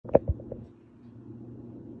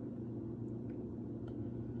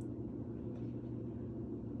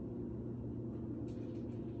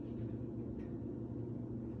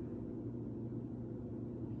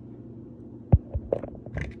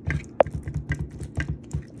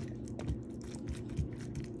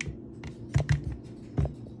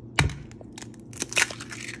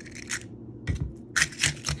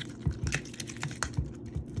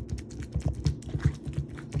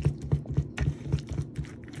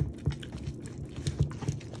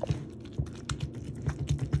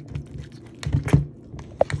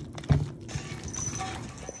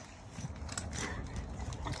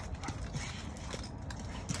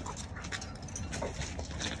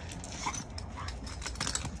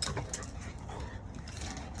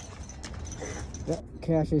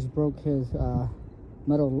Cassius broke his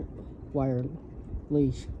metal wire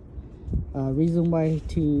leash. Reason why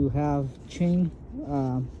to have chain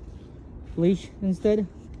leash instead.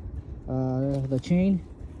 The chain,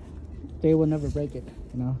 they will never break it,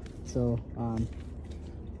 you know. So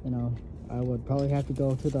you know, I would probably have to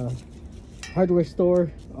go to the hardware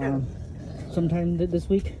store sometime this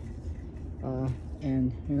week,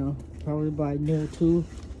 and you know, probably buy new 2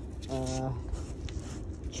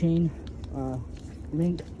 chain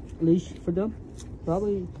link leash for them.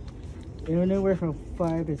 Probably anywhere from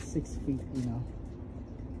 5 to 6 feet, you know,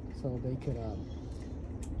 so they could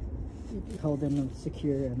hold them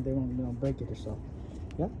secure and they won't, you know, break it or so.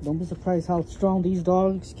 Yeah, don't be surprised how strong these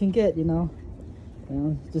dogs can get, you know.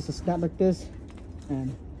 Just a snap like this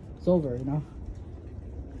and it's over, you know.